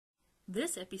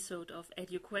This episode of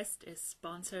EDUKWEST is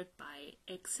sponsored by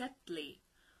Acceptly.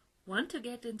 Want to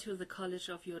get into the college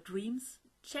of your dreams?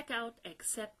 Check out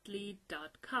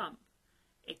acceptly.com.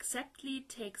 Acceptly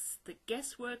takes the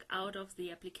guesswork out of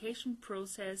the application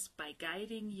process by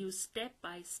guiding you step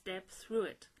by step through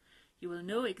it. You will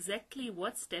know exactly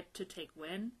what step to take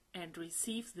when and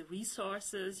receive the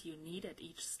resources you need at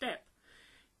each step.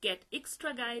 Get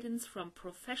extra guidance from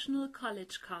professional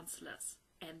college counselors.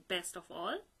 And best of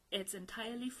all, it's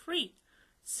entirely free.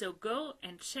 So go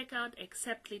and check out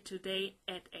Acceptly today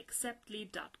at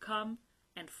acceptly.com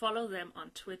and follow them on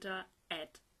Twitter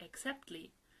at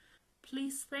Acceptly.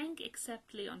 Please thank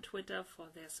Acceptly on Twitter for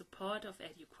their support of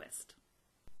EDUKWEST.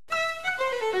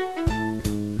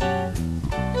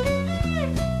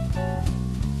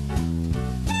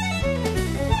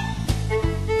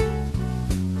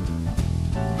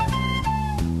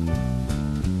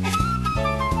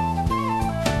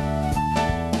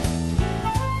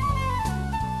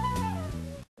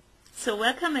 So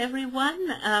welcome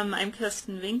everyone, I'm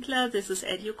Kirsten Winkler, this is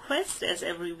EDUKWEST. As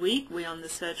every week we're on the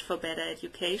search for better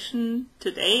education.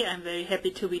 Today I'm very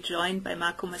happy to be joined by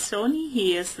Marco Masoni.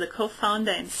 He is the co-founder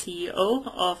and CEO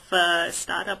of a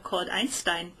startup called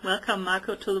Einztein. Welcome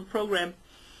Marco to the program.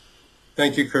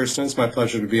 Thank you, Kirsten, it's my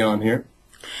pleasure to be on here.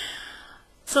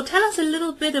 So tell us a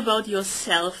little bit about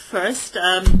yourself first,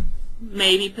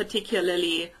 maybe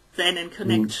particularly then in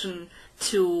connection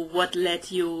to what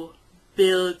led you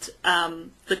build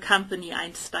the company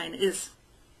Einztein is.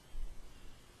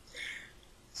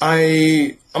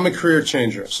 I'm a career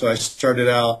changer, so I started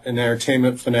out in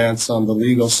entertainment finance on the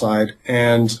legal side,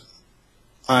 and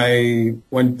I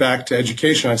went back to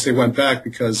education. I say went back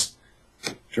because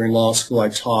during law school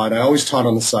I always taught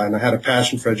on the side, and I had a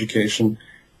passion for education.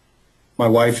 My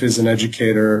wife is an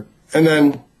educator, and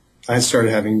then I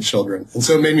started having children, and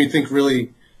so it made me think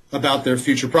really about their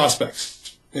future prospects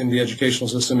in the educational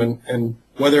system and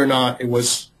whether or not it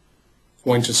was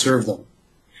going to serve them.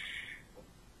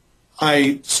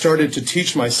 I started to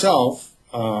teach myself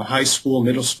high school,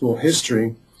 middle school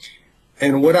history,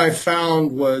 and what I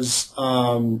found was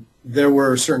there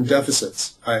were certain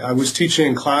deficits. I was teaching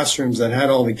in classrooms that had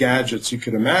all the gadgets you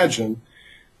could imagine,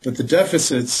 but the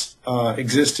deficits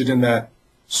existed in that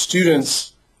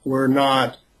students were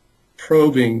not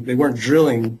probing, they weren't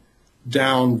drilling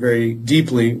down very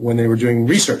deeply when they were doing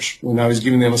research, when I was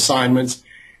giving them assignments,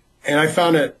 and I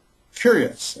found it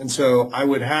curious. And so I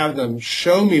would have them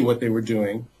show me what they were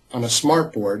doing on a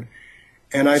smartboard,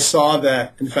 and I saw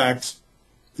that, in fact,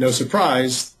 no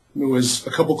surprise, it was a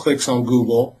couple clicks on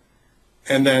Google,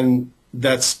 and then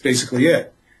that's basically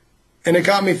it. And it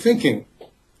got me thinking,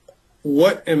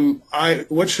 what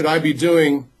should I be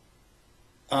doing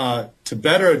to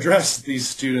better address these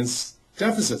students'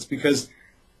 deficits? Because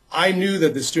I knew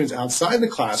that the students outside the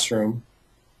classroom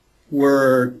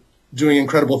were doing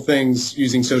incredible things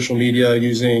using social media,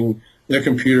 using their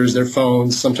computers, their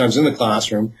phones, sometimes in the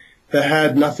classroom, that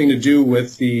had nothing to do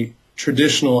with the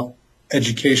traditional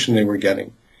education they were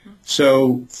getting.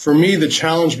 So for me, the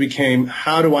challenge became,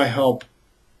 how do I help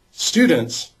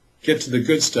students get to the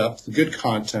good stuff, the good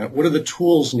content? What are the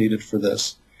tools needed for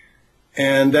this?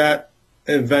 And that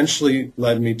eventually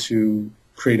led me to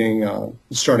starting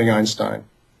Einztein.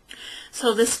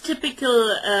 So this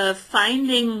typical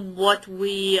finding, what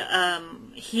we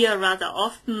hear rather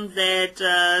often, that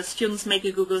students make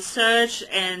a Google search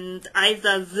and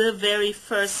either the very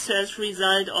first search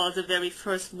result or the very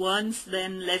first ones,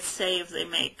 then let's say if they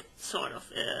make sort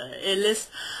of a list,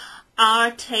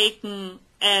 are taken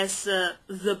as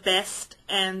the best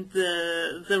and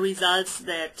the results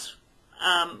that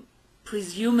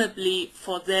presumably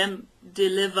for them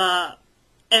deliver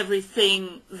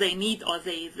everything they need, or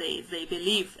they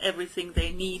believe everything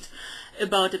they need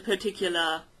about a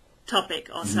particular topic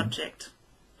or subject.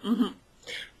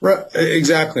 Right,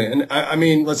 exactly. And I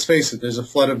mean, let's face it, there's a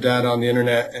flood of data on the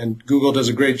internet, and Google does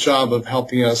a great job of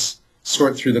helping us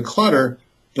sort through the clutter,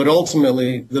 but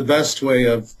ultimately the best way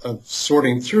of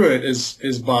sorting through it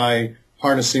is by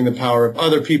harnessing the power of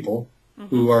other people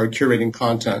who are curating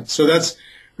content. So that's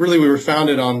really, we were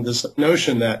founded on this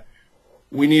notion that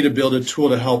we need to build a tool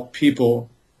to help people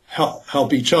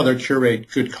help each other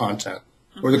curate good content,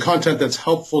 or the content that's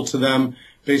helpful to them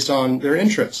based on their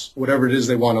interests, whatever it is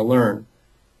they want to learn.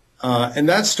 And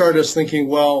that started us thinking,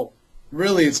 well,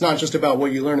 really it's not just about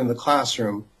what you learn in the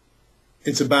classroom,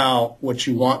 it's about what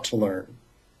you want to learn.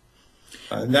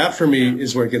 And that for me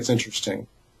is where it gets interesting.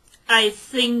 I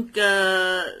think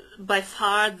by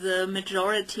far the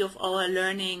majority of our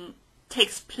learning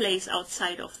takes place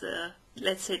outside of the,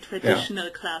 let's say, traditional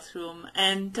classroom.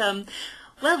 And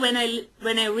well, when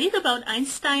I read about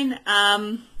Einztein,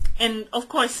 and of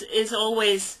course it's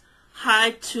always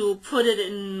hard to put it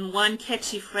in one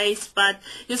catchy phrase, but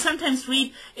you sometimes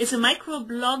read, is a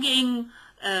microblogging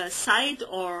site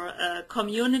or a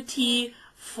community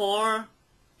for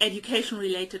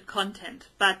education-related content.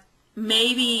 But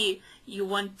maybe you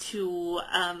want to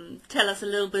tell us a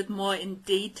little bit more in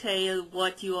detail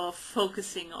what you are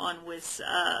focusing on with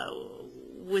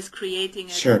creating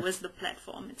it, Sure. with the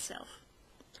platform itself.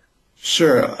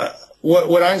 Sure.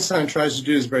 What Einstein tries to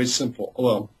do is very simple.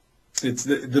 Well, it's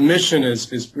the mission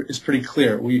is pretty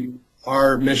clear.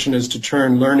 Our mission is to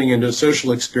turn learning into a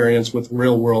social experience with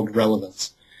real-world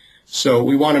relevance. So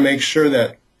we want to make sure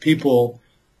that people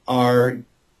are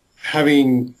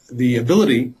having the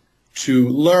ability to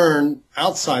learn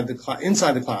inside the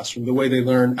classroom, the way they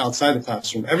learn outside the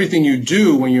classroom. Everything you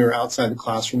do when you're outside the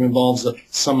classroom involves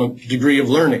some degree of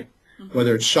learning,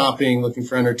 whether it's shopping, looking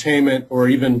for entertainment, or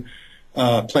even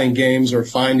playing games or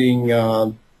finding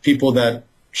people that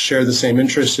share the same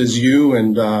interests as you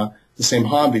and the same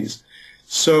hobbies.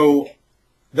 So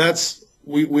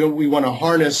we want to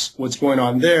harness what's going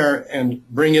on there and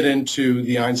bring it into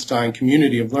the Einstein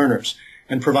community of learners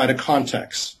and provide a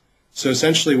context. So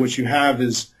essentially what you have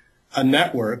is a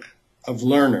network of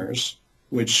learners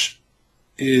which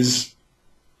is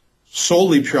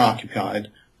solely preoccupied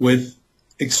with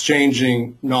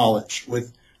exchanging knowledge,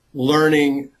 with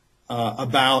learning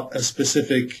about a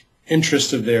specific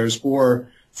interest of theirs or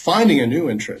finding a new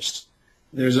interest.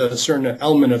 There's a certain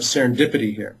element of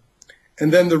serendipity here.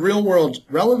 And then the real-world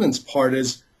relevance part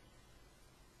is,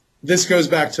 this goes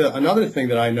back to another thing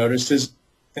that I noticed is,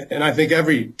 and I think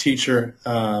every teacher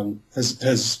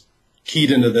has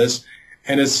keyed into this,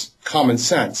 and it's common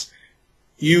sense.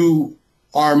 You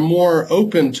are more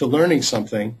open to learning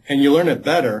something, and you learn it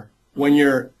better when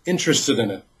you're interested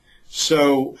in it.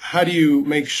 So how do you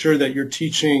make sure that you're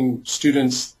teaching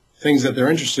students things that they're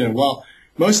interested in? Well,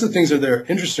 most of the things that they're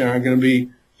interested in are going to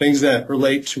be things that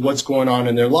relate to what's going on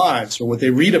in their lives or what they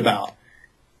read about,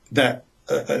 that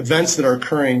events that are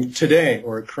occurring today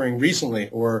or occurring recently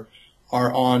or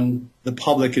are on the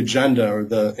public agenda or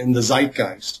in the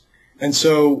zeitgeist. And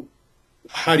so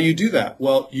how do you do that?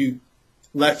 Well, you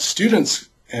let students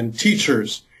and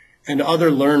teachers and other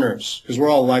learners, because we're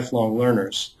all lifelong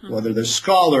learners, whether they're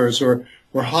scholars or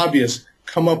hobbyists,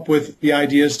 come up with the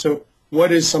ideas to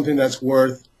what is something that's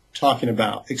worth talking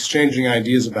about, exchanging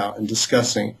ideas about, and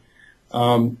discussing.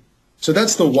 So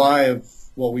that's the why of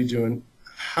what we do. And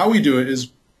how we do it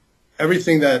is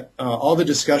everything that, all the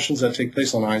discussions that take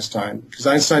place on Einstein,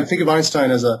 because think of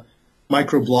Einstein as a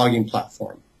microblogging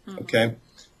platform, okay?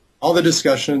 All the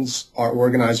discussions are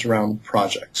organized around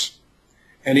projects.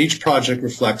 And each project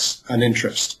reflects an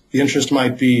interest. The interest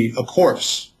might be a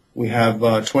course. We have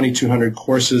 2,200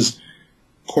 course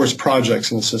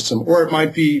projects in the system. Or it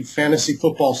might be fantasy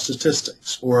football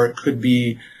statistics. Or it could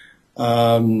be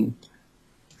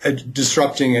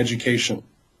disrupting education.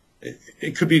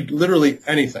 It could be literally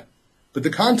anything. But the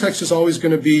context is always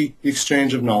going to be the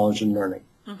exchange of knowledge and learning.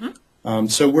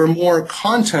 So we're more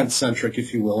content-centric,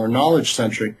 if you will, or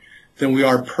knowledge-centric than we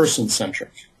are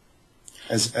person-centric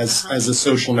as a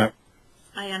social network.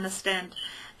 I understand.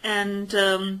 And,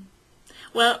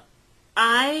 well,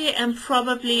 I am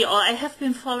probably, or I have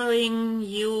been following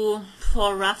you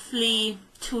for roughly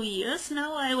 2 years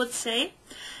now, I would say.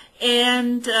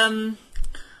 And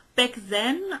back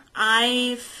then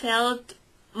I felt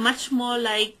much more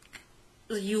like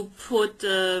you put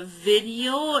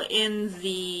video in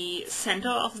the center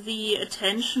of the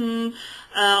attention.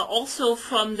 Also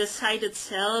from the site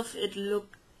itself, it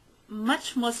looked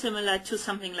much more similar to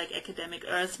something like Academic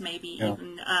Earth, maybe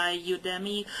even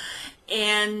Udemy.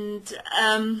 And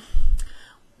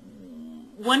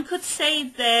one could say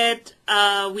that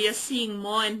we are seeing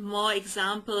more and more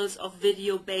examples of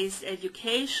video-based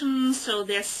education, so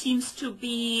there seems to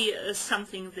be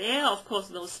something there. Of course,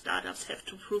 those startups have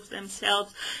to prove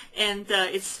themselves, and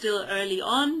it's still early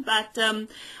on, but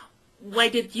why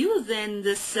did you then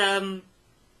this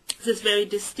very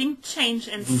distinct change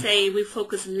and say we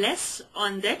focus less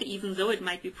on that, even though it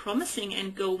might be promising,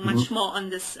 and go much more on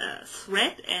this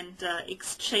thread and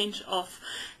exchange of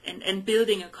and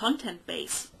building a content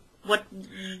base? What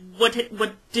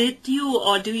did you,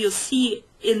 or do you see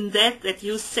in that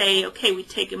you say, okay, we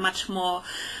take a much more,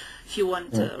 if you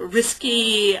want,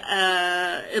 risky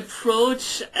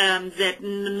approach that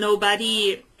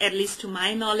nobody, at least to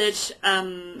my knowledge,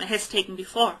 has taken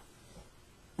before?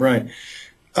 Right.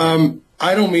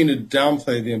 I don't mean to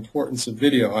downplay the importance of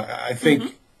video. I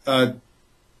think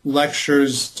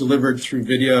lectures delivered through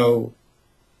video,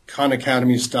 Khan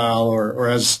Academy style, or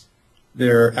as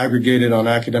they're aggregated on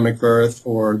Academic Earth,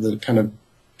 or the kind of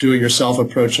do-it-yourself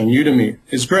approach on Udemy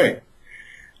is great.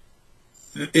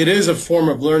 It is a form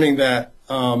of learning that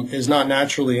is not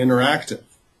naturally interactive.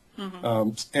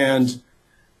 And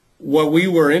what we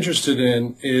were interested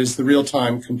in is the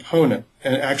real-time component,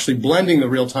 and actually blending the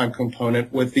real-time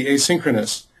component with the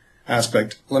asynchronous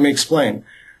aspect. Let me explain.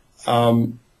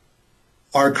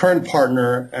 Our current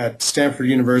partner at Stanford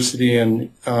University and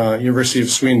University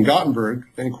of Sweden Gothenburg,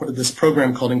 this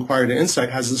program called Inquiry to Insight,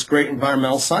 has this great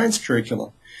environmental science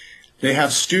curriculum. They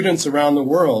have students around the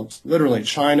world, literally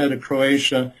China to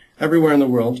Croatia, everywhere in the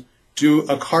world, do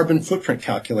a carbon footprint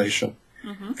calculation.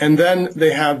 And then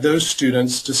they have those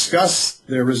students discuss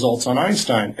their results on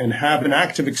Einztein and have an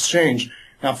active exchange.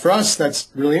 Now, for us, that's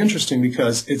really interesting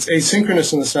because it's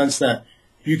asynchronous in the sense that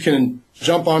you can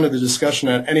jump onto the discussion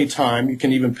at any time. You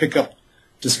can even pick up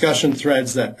discussion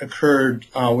threads that occurred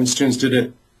when students did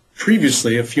it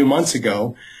previously a few months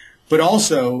ago. But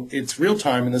also, it's real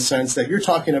time in the sense that you're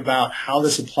talking about how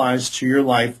this applies to your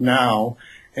life now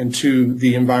and to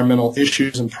the environmental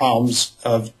issues and problems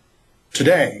of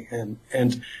today.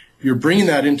 And you're bringing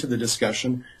that into the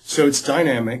discussion. So it's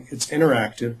dynamic, it's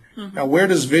interactive. Now, where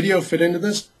does video fit into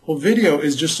this? Well, video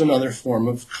is just another form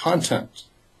of content.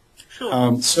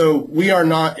 So we are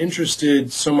not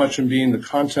interested so much in being the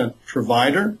content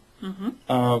provider.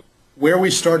 Where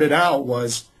we started out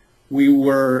was we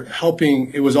were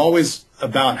helping, it was always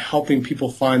about helping people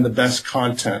find the best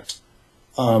content.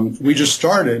 We just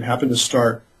happened to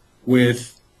start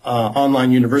with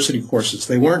online university courses.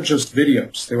 They weren't just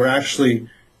videos. They were actually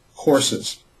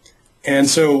courses. And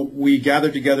so we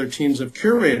gathered together teams of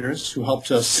curators who helped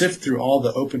us sift through all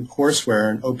the open courseware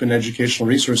and open educational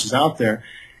resources out there.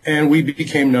 And we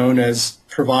became known as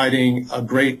providing a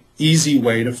great, easy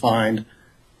way to find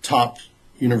top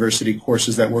university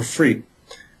courses that were free.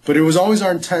 But it was always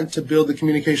our intent to build the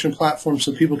communication platform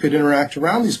so people could interact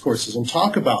around these courses and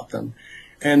talk about them.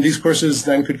 And these courses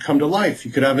then could come to life.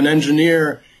 You could have an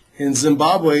engineer in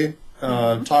Zimbabwe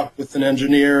talk with an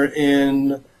engineer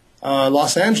in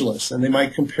Los Angeles, and they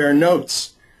might compare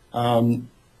notes.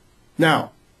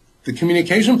 Now, the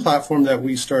communication platform that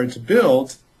we started to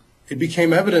build, it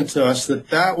became evident to us that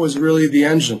that was really the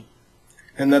engine,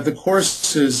 and that the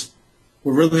courses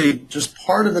were really just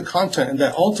part of the content, and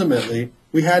that ultimately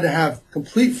we had to have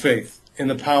complete faith in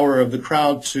the power of the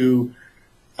crowd to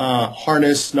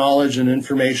harness knowledge and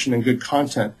information and good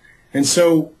content. And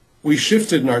so we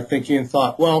shifted in our thinking and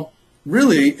thought, well,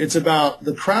 really it's about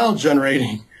the crowd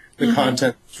generating the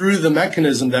content through the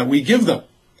mechanism that we give them.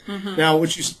 Now,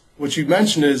 what you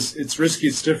mentioned is it's risky,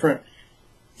 it's different.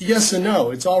 Yes and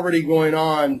no. It's already going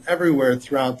on everywhere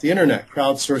throughout the internet.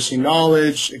 Crowdsourcing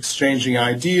knowledge, exchanging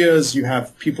ideas. You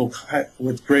have people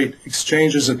with great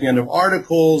exchanges at the end of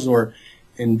articles or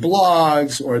in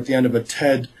blogs or at the end of a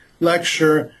TED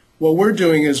lecture. What we're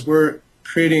doing is we're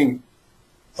creating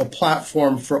a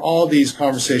platform for all these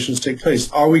conversations to take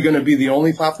place. Are we going to be the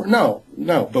only platform? No.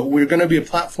 But we're going to be a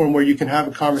platform where you can have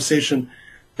a conversation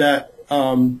that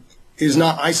is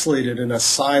not isolated in a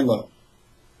silo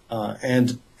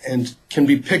and can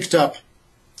be picked up.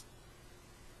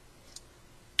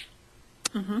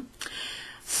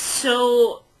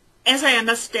 So, as I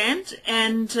understand,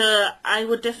 and I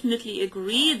would definitely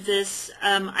agree, this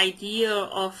idea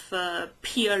of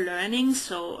peer learning,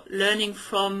 so learning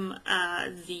from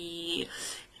the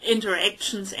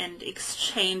interactions and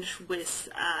exchange with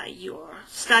your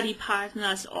study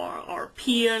partners or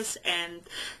peers, and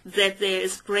that there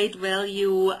is great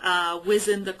value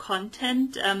within the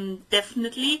content,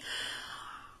 definitely.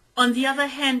 On the other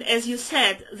hand, as you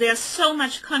said, there's so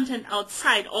much content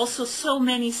outside, also so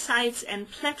many sites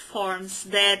and platforms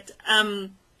that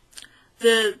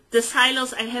the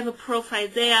silos, I have a profile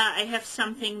there, I have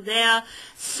something there.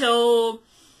 So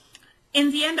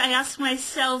in the end, I ask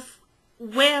myself,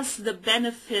 where's the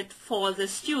benefit for the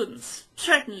students?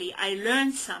 Certainly, I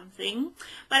learned something,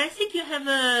 but I think you have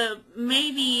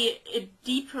maybe a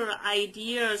deeper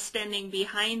idea standing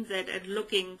behind that and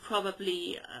looking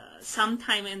probably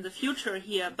sometime in the future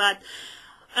here. But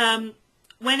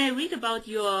when I read about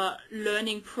your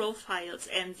learning profiles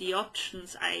and the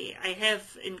options I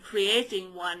have in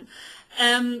creating one,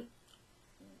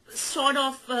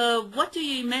 what do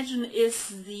you imagine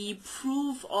is the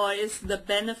proof or is the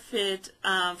benefit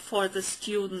for the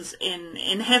students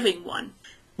in having one?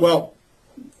 Well,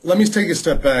 let me take a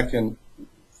step back, and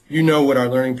you know what our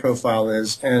learning profile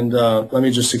is, and let me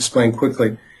just explain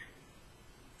quickly.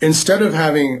 Instead of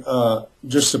having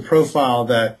just a profile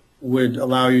that would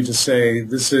allow you to say,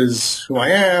 this is who I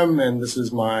am, and this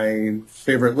is my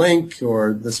favorite link,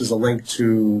 or this is a link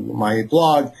to my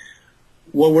blog,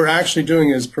 what we're actually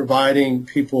doing is providing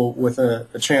people with a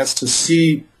chance to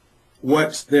see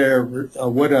what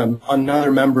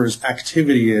another member's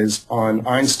activity is on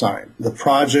Einstein, the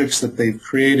projects that they've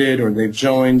created or they've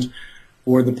joined,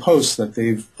 or the posts that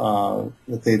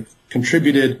they've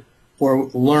contributed or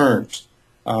learned.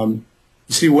 You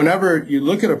see, whenever you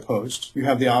look at a post, you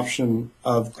have the option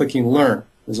of clicking Learn.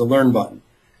 There's a Learn button.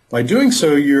 By doing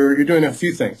so, you're doing a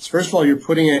few things. First of all, you're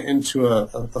putting it into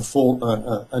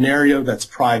an area that's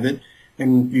private,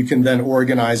 and you can then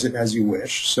organize it as you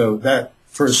wish. So that,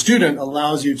 for a student,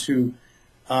 allows you to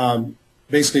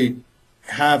basically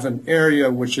have an area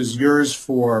which is yours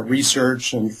for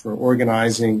research and for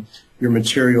organizing your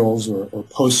materials or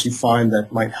posts you find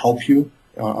that might help you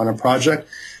on a project.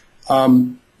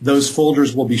 Those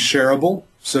folders will be shareable,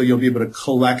 so you'll be able to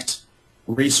collect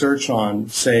research on,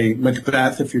 say,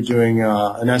 Macbeth, if you're doing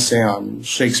an essay on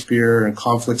Shakespeare and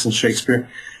conflicts in Shakespeare.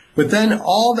 But then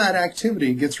all that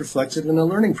activity gets reflected in a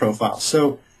learning profile.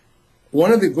 So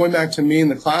going back to me in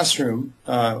the classroom,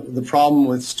 the problem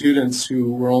with students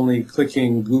who were only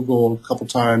clicking Google a couple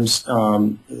times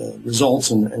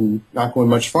results and not going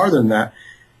much farther than that,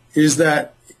 is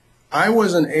that I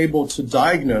wasn't able to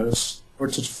diagnose or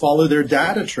to follow their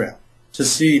data trail to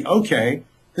see, okay,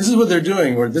 this is what they're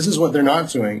doing or this is what they're not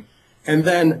doing, and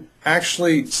then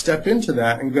actually step into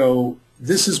that and go,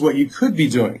 this is what you could be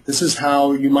doing. This is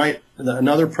how you might,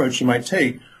 another approach you might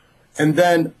take. And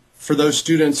then for those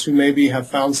students who maybe have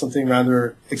found something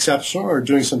rather exceptional or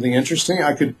doing something interesting,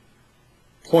 I could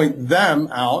point them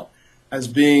out as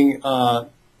being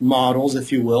models,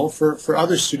 if you will, for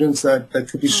other students that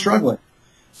could be struggling.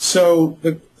 So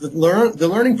the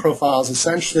learning profile is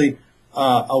essentially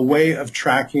a way of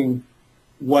tracking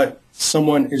what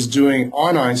someone is doing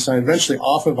on Einstein, eventually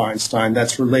off of Einstein,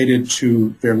 that's related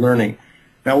to their learning.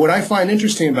 Now, what I find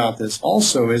interesting about this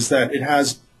also is that it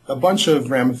has a bunch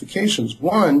of ramifications.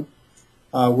 One,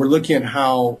 we're looking at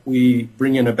how we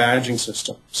bring in a badging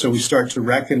system. So we start to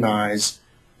recognize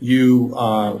you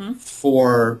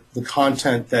for the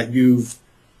content that you've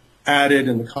added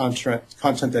and the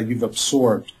content that you've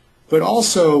absorbed. But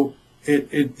also,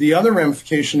 the other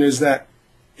ramification is that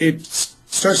it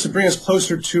starts to bring us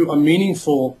closer to a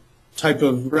meaningful type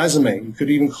of resume. You could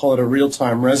even call it a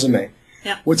real-time resume.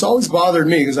 Yeah. What's always bothered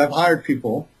me, because I've hired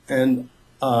people, and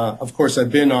of course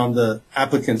I've been on the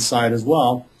applicant side as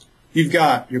well, you've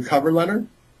got your cover letter,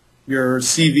 your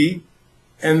CV,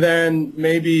 and then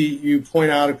maybe you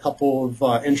point out a couple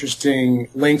of interesting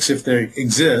links if they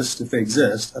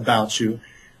exist, about you.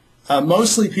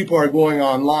 Mostly people are going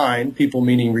online, people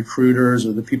meaning recruiters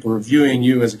or the people reviewing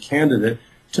you as a candidate,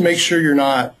 to make sure you're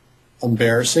not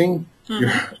embarrassing,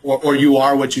 or you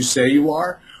are what you say you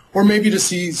are, or maybe to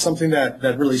see something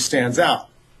that really stands out.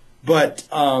 But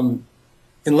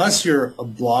unless you're a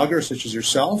blogger such as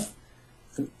yourself,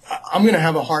 I'm going to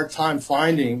have a hard time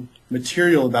finding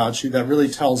material about you that really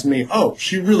tells me, oh,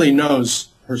 she really knows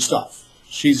her stuff.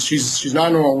 She's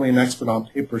not only an expert on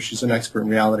paper, she's an expert in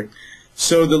reality.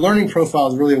 So the learning profile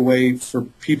is really a way for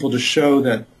people to show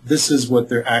that this is what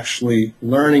they're actually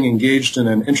learning, engaged in,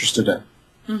 and interested in.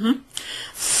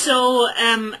 So,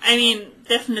 I mean,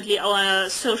 definitely our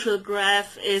social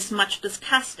graph is much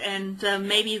discussed, and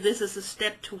maybe this is a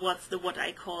step towards what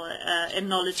I call a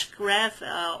knowledge graph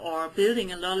or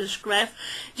building a knowledge graph.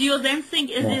 Do you then think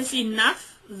it is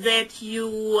enough that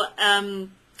you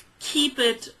keep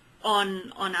it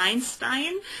on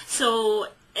Einstein? So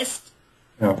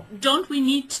don't we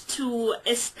need to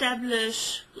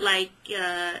establish, like,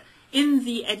 in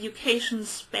the education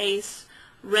space,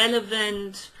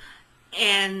 relevant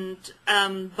and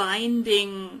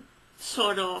binding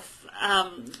sort of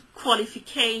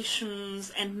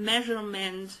qualifications and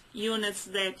measurement units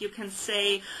that you can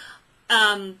say,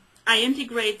 I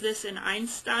integrate this in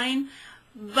Einstein,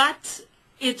 but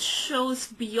it shows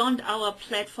beyond our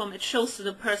platform, it shows to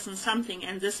the person something,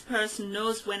 and this person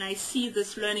knows when I see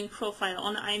this learning profile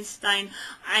on Einstein,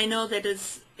 I know that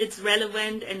it's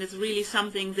relevant and it's really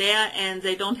something there, and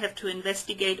they don't have to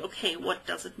investigate, okay, what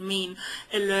does it mean,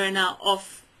 a learner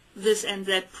of this and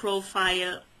that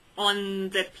profile on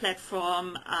that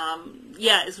platform,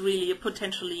 is really a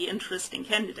potentially interesting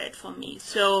candidate for me.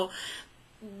 So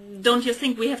don't you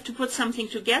think we have to put something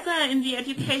together in the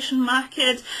education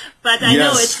market? But I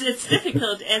know it's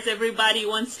difficult, as everybody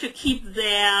wants to keep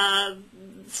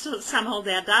somehow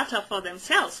their data for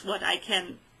themselves, what I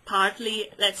can partly,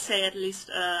 let's say at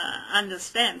least,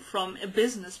 understand from a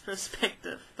business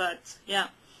perspective. But yeah.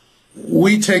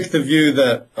 We take the view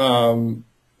that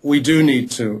we do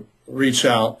need to reach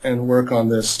out and work on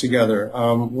this together.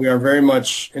 We are very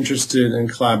much interested in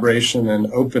collaboration and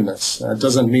openness. That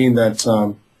doesn't mean that,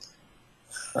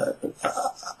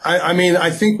 I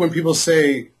think when people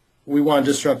say we want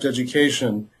to disrupt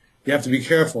education, you have to be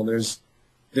careful.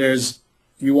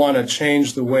 You want to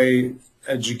change the way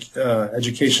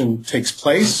education takes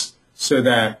place so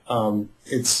that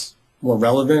it's more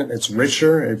relevant, it's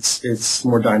richer, it's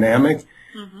more dynamic,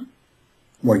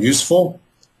 more useful.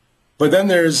 But then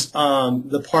there's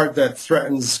the part that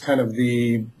threatens kind of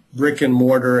the brick and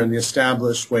mortar and the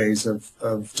established ways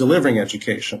of delivering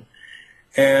education.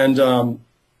 And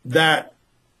that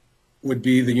would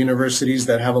be the universities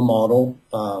that have a model,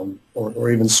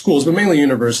 or even schools, but mainly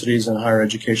universities and higher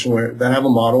education that have a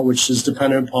model which is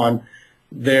dependent upon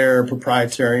their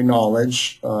proprietary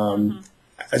knowledge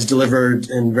as delivered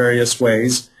in various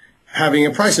ways, having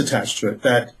a price attached to it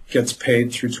that gets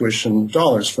paid through tuition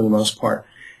dollars for the most part.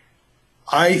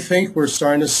 I think we're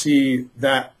starting to see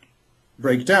that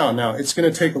break down. Now, it's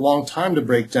going to take a long time to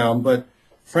break down, but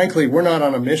frankly, we're not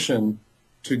on a mission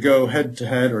to go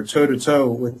head-to-head or toe-to-toe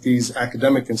with these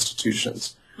academic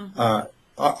institutions.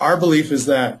 Our belief is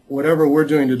that whatever we're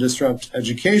doing to disrupt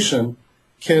education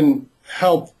can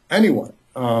help anyone,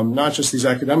 not just these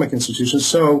academic institutions.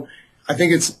 So I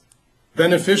think it's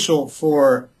beneficial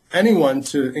for anyone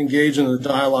to engage in the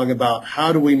dialogue about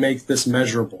how do we make this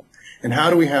measurable, and how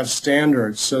do we have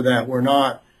standards so that we're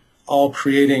not all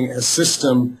creating a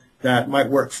system that might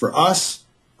work for us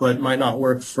but might not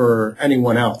work for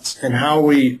anyone else, and how are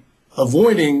we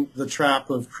avoiding the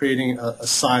trap of creating a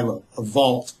silo, a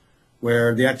vault,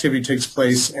 where the activity takes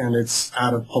place and it's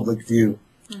out of public view.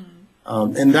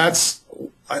 And that's,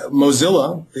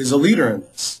 Mozilla is a leader in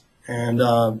this, and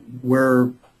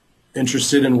we're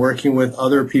interested in working with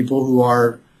other people who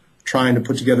are trying to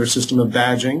put together a system of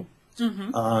badging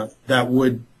that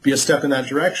would be a step in that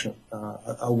direction,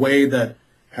 a way that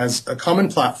has a common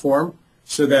platform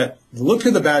so that the look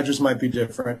of the badges might be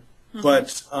different,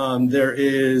 but there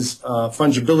is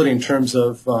fungibility in terms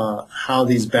of how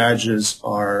these badges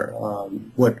are,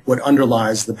 what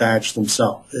underlies the badge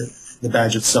themselves, the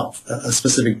badge itself, a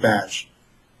specific badge.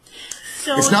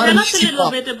 So tell us a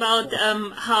little bit about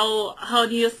how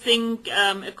do you think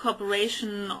a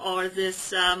cooperation or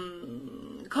this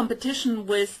competition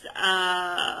with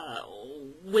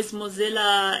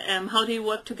Mozilla, how do you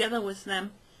work together with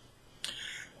them?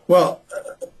 Well,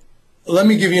 let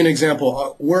me give you an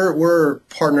example. We're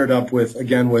partnered up with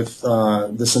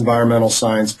this environmental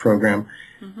science program.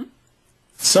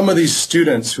 Some of these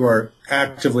students who are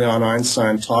actively on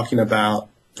Einstein talking about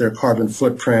their carbon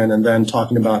footprint and then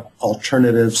talking about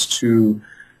alternatives to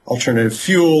alternative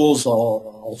fuels,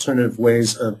 alternative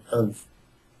ways of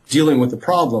dealing with the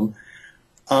problem.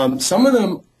 Some of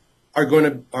them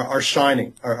are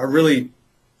shining, are really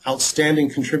outstanding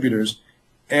contributors,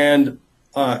 and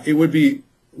it would be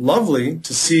lovely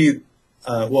to see,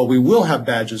 we will have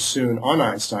badges soon on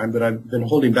Einstein, but I've been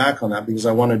holding back on that because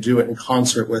I want to do it in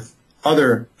concert with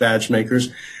other badge makers.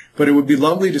 But it would be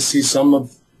lovely to see some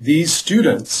of these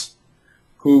students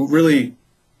who really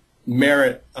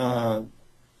merit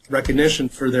recognition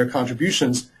for their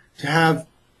contributions to have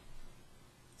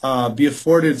be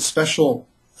afforded special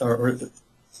or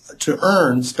to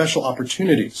earn special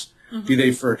opportunities, be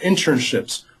they for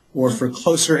internships or for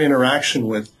closer interaction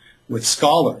with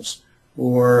scholars,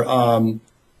 or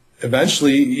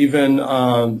eventually even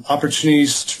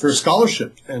opportunities for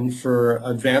scholarship and for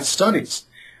advanced studies.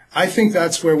 I think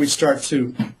that's where we start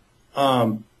to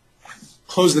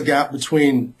close the gap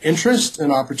between interest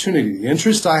and opportunity. The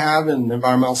interest I have in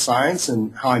environmental science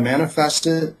and how I manifest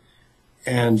it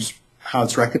and how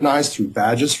it's recognized through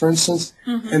badges, for instance,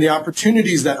 and the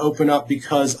opportunities that open up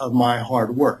because of my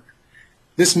hard work.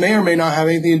 This may or may not have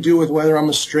anything to do with whether I'm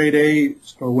a straight A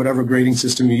or whatever grading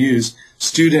system you use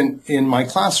student in my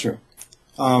classroom.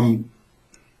 Obviously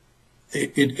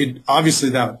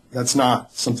that's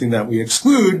not something that we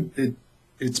exclude.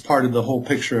 It's part of the whole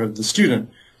picture of the student.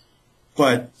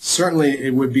 But certainly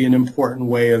it would be an important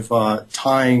way of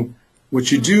tying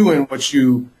what you do and what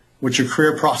your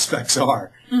career prospects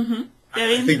are.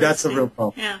 I think that's a real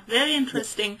problem. Yeah, very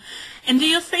interesting. And do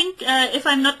you think, if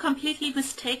I'm not completely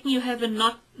mistaken, you have a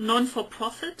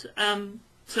non-for-profit,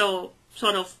 so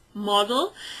sort of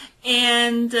model?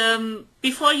 And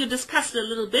before you discussed a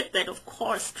little bit that, of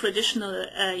course, traditional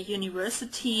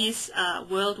universities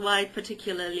worldwide,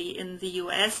 particularly in the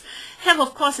US, have,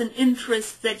 of course, an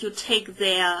interest that you take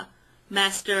their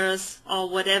master's or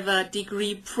whatever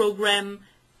degree program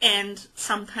and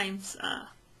sometimes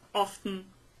often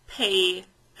pay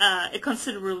a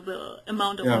considerable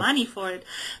amount of money for it.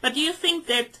 But do you think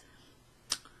that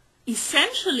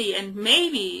essentially and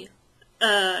maybe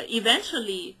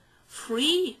eventually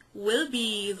free will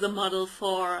be the model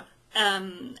for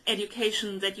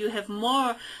education, that you have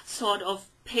more sort of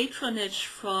patronage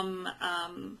from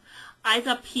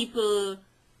either people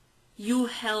you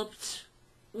helped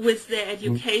with their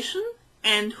education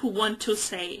and who want to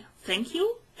say thank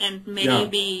you and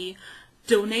maybe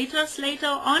donators later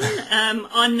on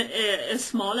a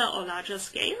smaller or larger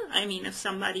scale. I mean, if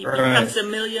somebody becomes a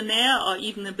millionaire or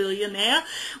even a billionaire,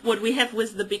 what we have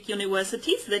with the big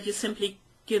universities, that you simply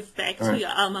give back to your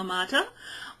alma mater,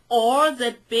 or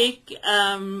that big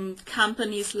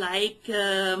companies like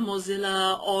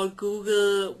Mozilla or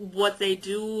Google, what they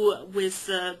do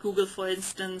with Google, for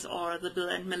instance, or the Bill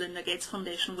and Melinda Gates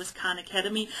Foundation with Khan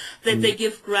Academy, that they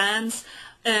give grants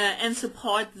and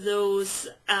support those,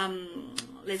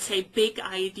 let's say, big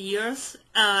ideas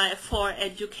for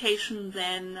education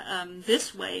than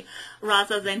this way,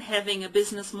 rather than having a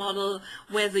business model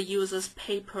where the users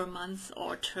pay per month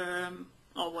or term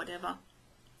or whatever.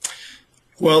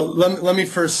 Well, let me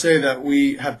first say that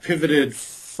we have pivoted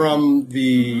from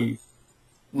the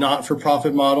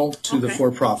not-for-profit model to the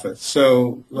for-profit.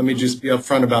 So let me just be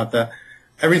upfront about that.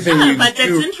 Everything you but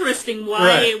do, that's interesting.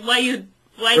 Why did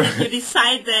you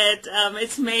decide that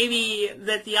it's maybe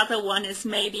that the other one is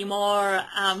maybe more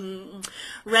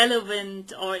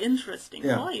relevant or interesting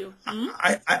for you?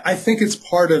 I think it's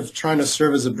part of trying to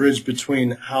serve as a bridge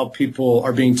between how people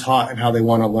are being taught and how they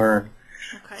want to learn.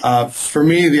 For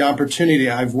me, the opportunity,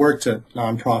 I've worked at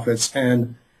nonprofits,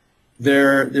 and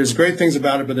there's great things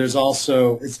about it, but there's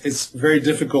also, it's very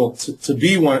difficult to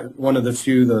be one of the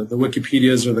few, the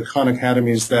Wikipedias or the Khan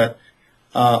Academies that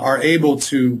are able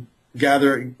to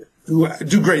gather, who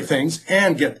do great things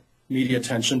and get media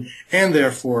attention and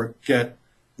therefore get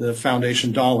the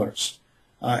foundation dollars.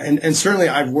 And certainly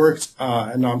I've worked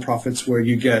at nonprofits where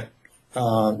you get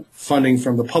funding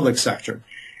from the public sector,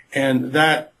 and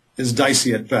that is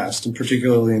dicey at best, and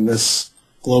particularly in this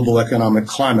global economic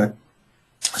climate.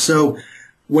 So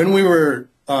when we were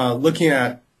looking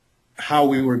at how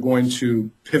we were going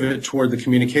to pivot toward the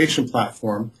communication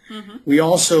platform, we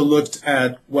also looked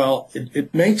at, well,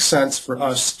 it makes sense for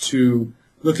us to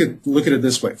look at it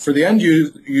this way. For the end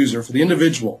user, for the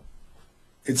individual,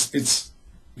 it's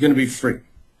going to be free.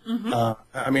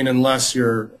 I mean, unless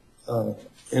you're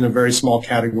in a very small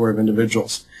category of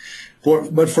individuals.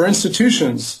 But for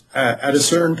institutions, at a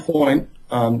certain point,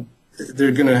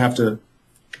 they're going to have to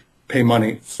pay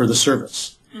money for the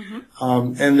service.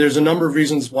 And there's a number of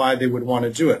reasons why they would want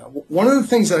to do it. One of the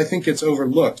things that I think gets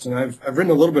overlooked, and I've written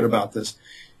a little bit about this,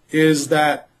 is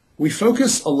that we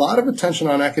focus a lot of attention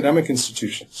on academic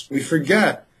institutions. We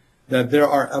forget that there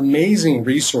are amazing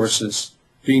resources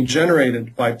being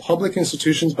generated by public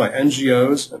institutions, by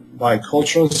NGOs, by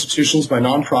cultural institutions, by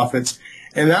nonprofits,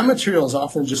 and that material is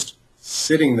often just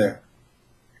sitting there,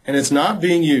 and it's not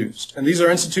being used. And these are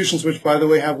institutions which, by the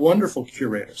way, have wonderful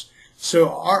curators. So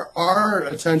our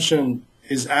attention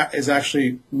is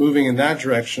actually moving in that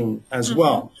direction as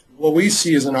well. What we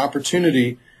see is an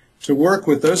opportunity to work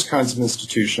with those kinds of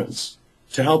institutions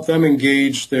to help them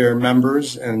engage their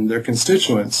members and their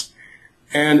constituents,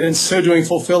 and in so doing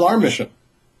fulfill our mission,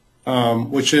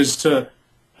 which is to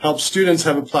help students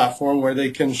have a platform where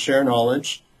they can share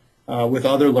knowledge with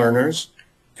other learners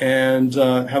and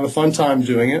have a fun time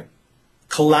doing it,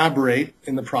 collaborate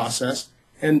in the process,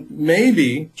 and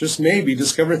maybe, just maybe,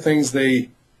 discover things they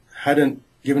hadn't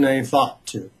given any thought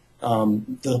to.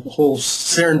 The whole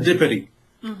serendipity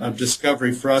of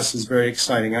discovery for us is very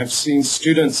exciting. I've seen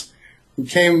students who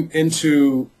came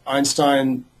into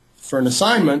Einstein for an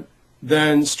assignment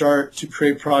then start to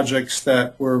create projects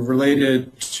that were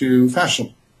related to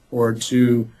fashion or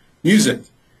to music.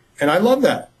 And I love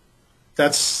that.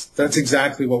 That's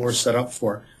exactly what we're set up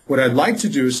for. What I'd like to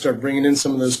do is start bringing in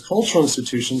some of those cultural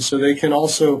institutions so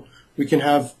we can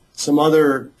have some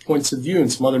other points of view and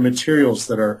some other materials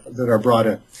that are brought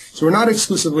in. So we're not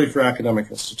exclusively for academic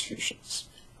institutions.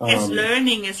 As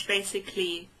learning is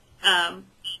basically, I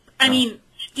mean,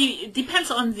 depends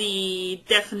on the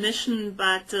definition,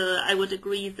 but I would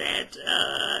agree that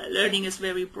learning is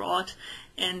very broad,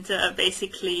 and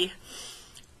basically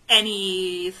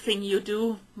anything you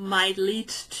do might lead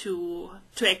to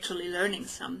actually learning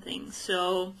something.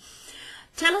 So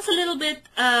tell us a little bit,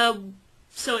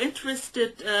 so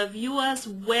interested viewers,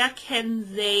 where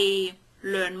can they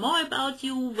learn more about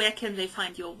you? Where can they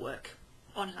find your work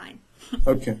online?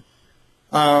 Okay.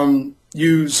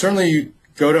 You certainly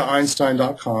go to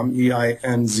Einztein.com,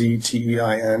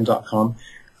 EINZTEIN.com.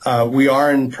 We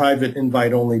are in private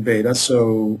invite-only beta,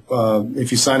 so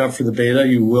if you sign up for the beta,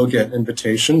 you will get an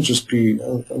invitation. Just be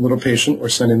a little patient. We're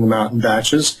sending them out in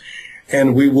batches.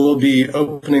 And we will be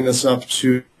opening this up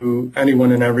to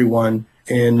anyone and everyone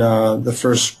in the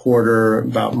first quarter,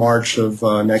 about March of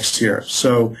next year.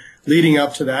 So leading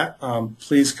up to that,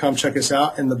 please come check us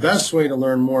out. And the best way to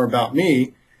learn more about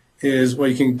me is, well,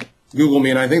 you can Google me,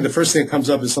 and I think the first thing that comes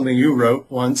up is something you wrote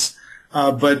once.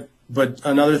 But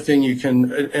another thing you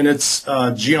can, and it's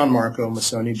Gian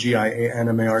Masoni,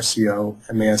 Gianmarco,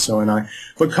 Masoni.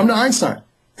 But come to Einztein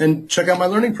and check out my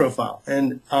learning profile,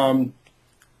 and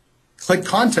click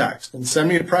contact and send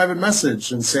me a private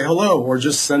message and say hello, or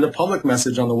just send a public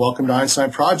message on the Welcome to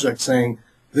Einztein project saying,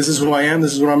 this is who I am,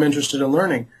 this is what I'm interested in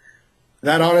learning.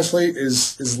 That honestly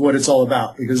is what it's all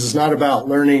about, because it's not about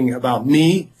learning about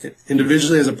me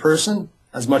individually as a person,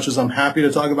 as much as I'm happy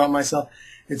to talk about myself.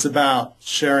 It's about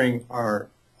sharing our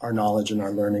knowledge and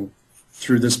our learning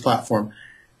through this platform.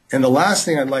 And the last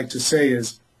thing I'd like to say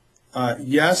is,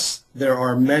 yes, there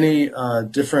are many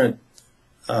different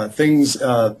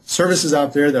services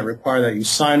out there that require that you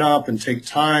sign up and take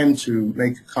time to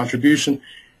make a contribution.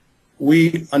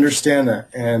 We understand that,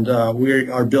 and we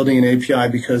are building an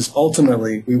API because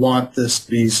ultimately we want this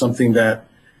to be something that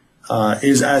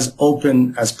is as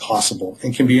open as possible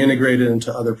and can be integrated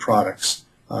into other products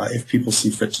if people see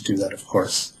fit to do that, of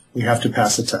course. We have to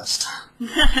pass a test.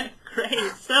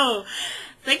 Great. So,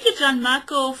 thank you,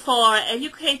 Gianmarco, for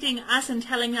educating us and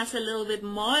telling us a little bit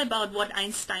more about what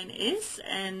Einztein is.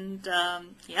 And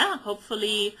yeah,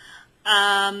 hopefully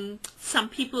some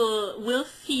people will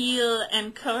feel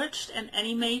encouraged and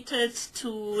animated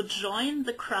to join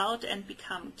the crowd and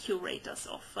become curators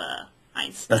of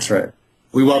Einztein. That's right.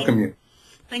 We welcome you.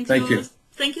 Thank you.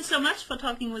 Thank you so much for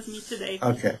talking with me today.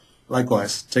 Okay.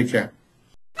 Likewise. Take care.